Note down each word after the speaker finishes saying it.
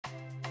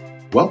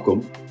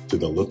Welcome to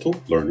the Little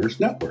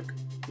Learners Network,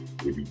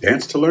 where you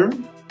dance to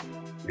learn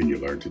and you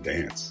learn to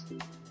dance.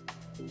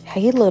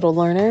 Hey, little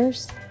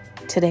learners.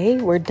 Today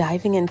we're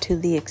diving into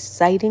the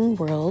exciting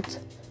world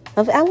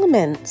of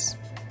elements.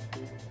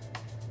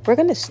 We're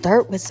going to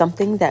start with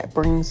something that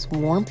brings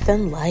warmth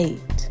and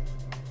light.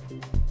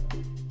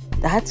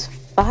 That's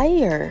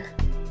fire.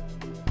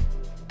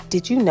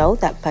 Did you know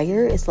that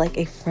fire is like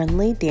a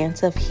friendly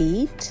dance of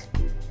heat?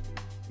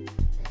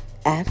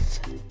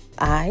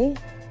 F-I-R-E.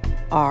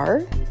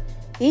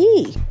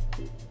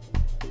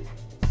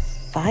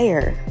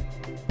 Fire.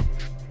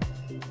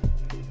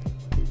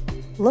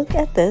 Look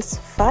at this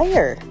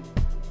fire.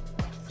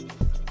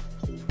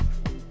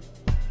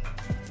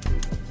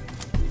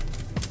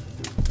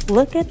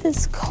 Look at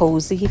this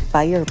cozy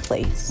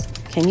fireplace.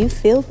 Can you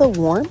feel the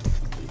warmth?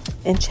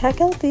 And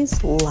check out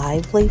these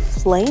lively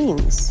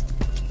flames.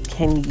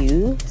 Can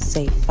you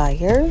say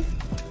fire?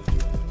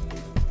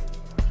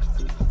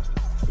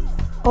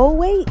 Oh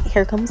wait,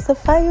 here comes the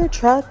fire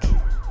truck.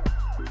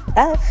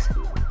 F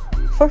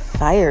for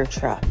fire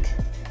truck.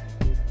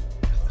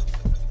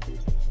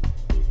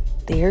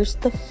 There's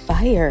the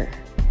fire,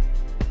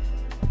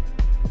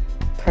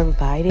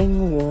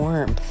 providing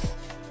warmth.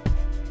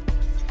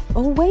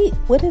 Oh wait,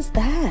 what is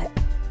that?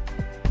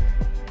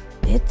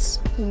 It's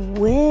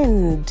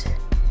wind.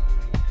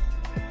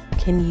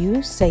 Can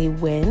you say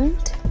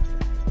wind?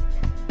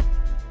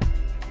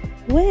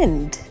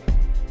 Wind.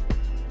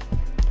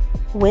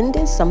 Wind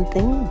is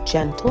something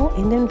gentle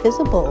and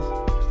invisible.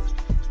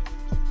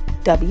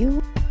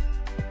 W-I-N-D.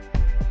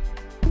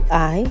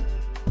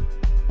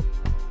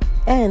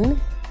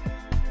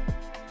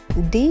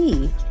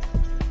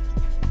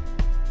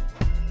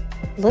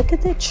 Look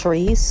at the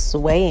trees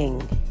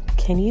swaying.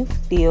 Can you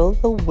feel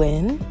the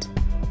wind?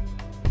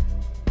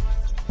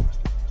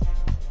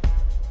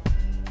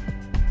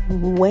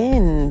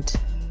 Wind.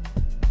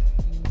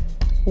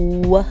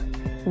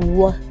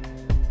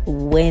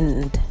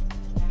 Wind.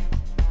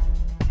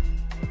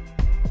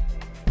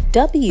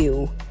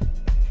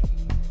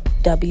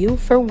 W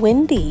for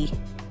windy.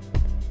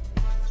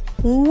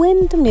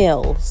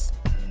 Windmills.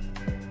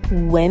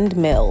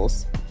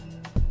 Windmills.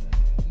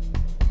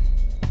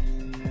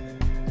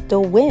 The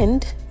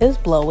wind is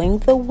blowing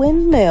the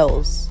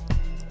windmills.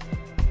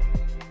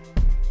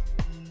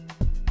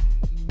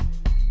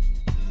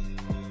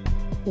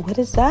 What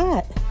is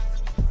that?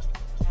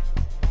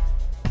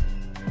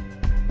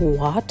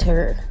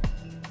 Water.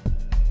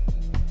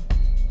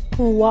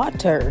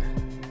 Water.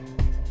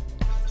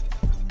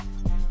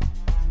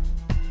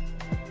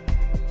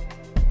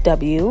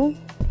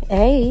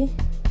 W-A-T-E-R.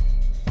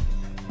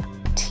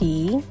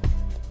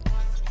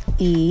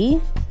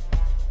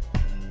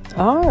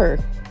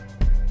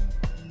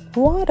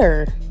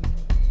 Water.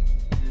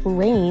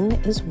 Rain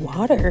is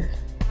water.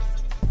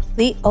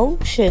 The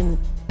ocean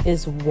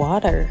is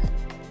water.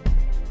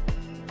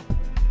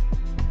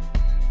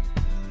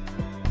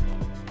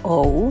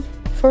 O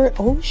for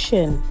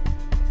ocean.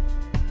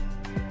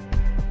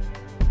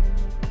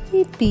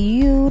 The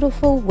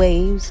beautiful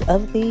waves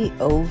of the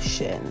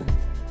ocean.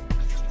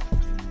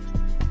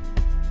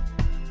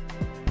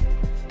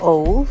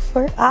 O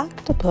for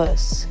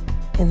octopus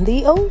in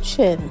the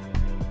ocean.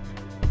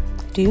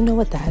 Do you know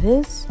what that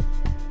is?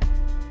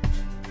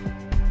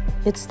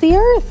 It's the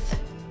earth.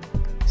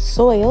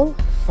 Soil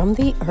from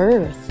the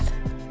earth.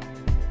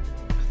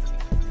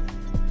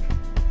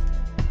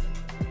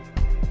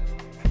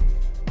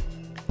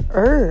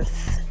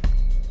 Earth.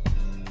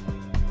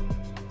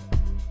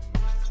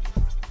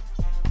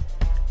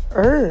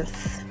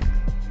 Earth.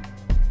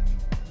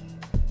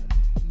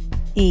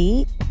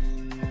 E-A-R-T-H.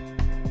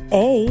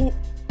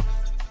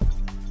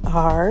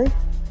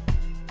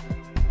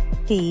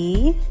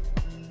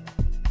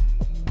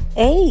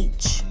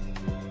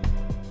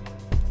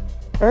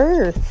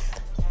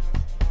 Earth.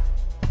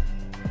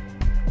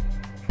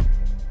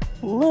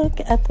 Look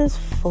at this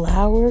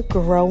flower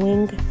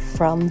growing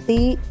from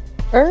the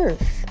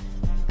earth,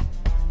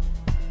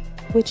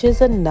 which is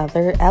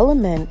another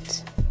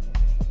element.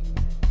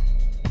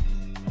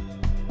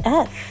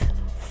 F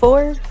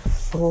for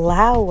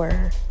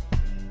flower.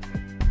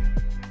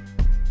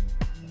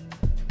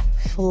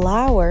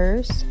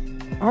 Flowers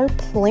are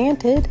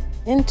planted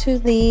into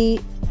the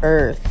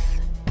earth.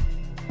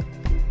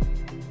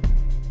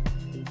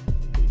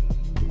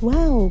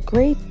 Wow,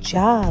 great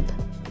job.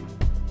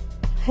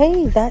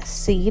 Hey, that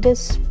seed is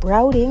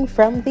sprouting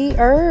from the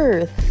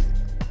earth.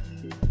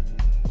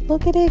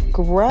 Look at it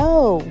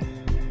grow.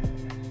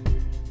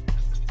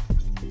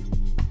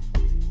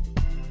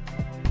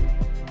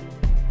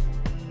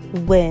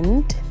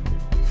 Wind,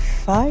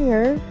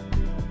 fire,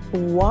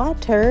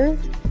 water,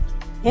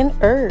 and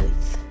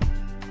earth.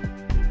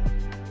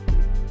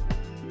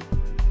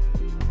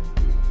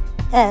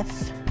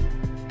 F.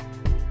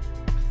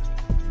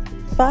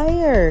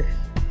 Fire.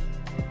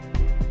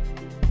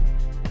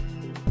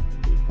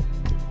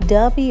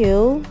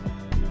 W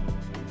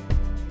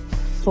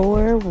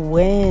for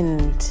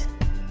wind.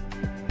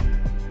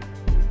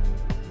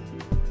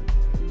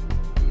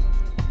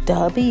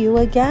 W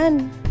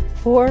again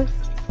for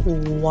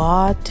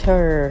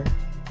water.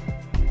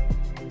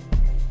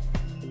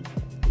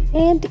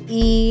 And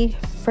E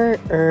for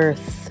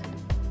Earth.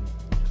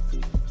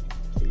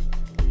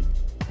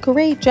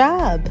 Great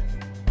job!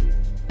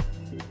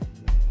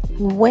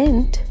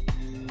 Wind,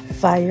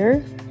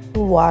 fire,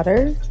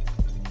 water,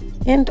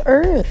 and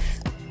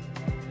earth.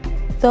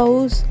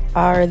 Those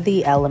are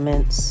the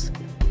elements.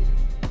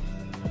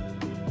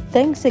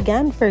 Thanks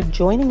again for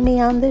joining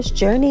me on this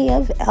journey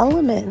of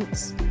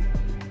elements.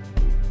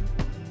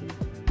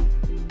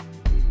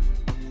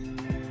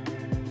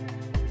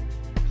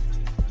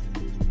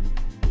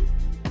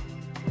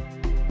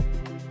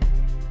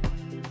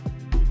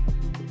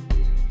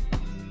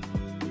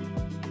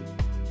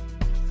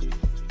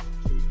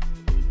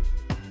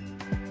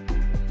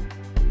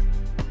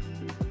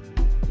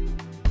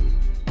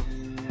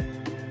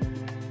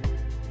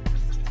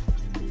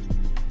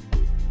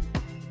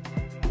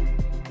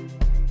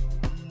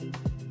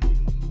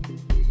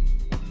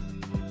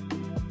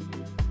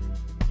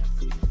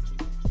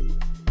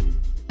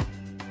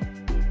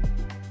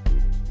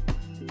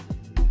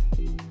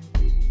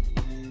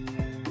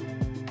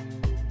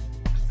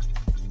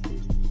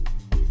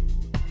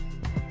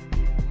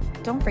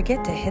 Don't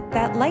forget to hit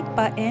that like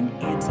button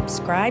and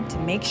subscribe to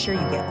make sure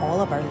you get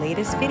all of our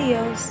latest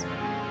videos.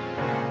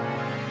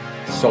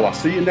 So I'll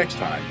see you next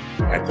time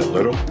at the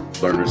Little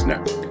Learners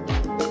Network.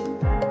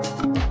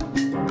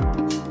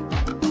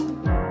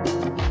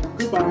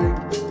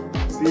 Goodbye.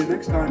 See you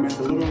next time at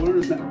the Little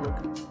Learners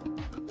Network.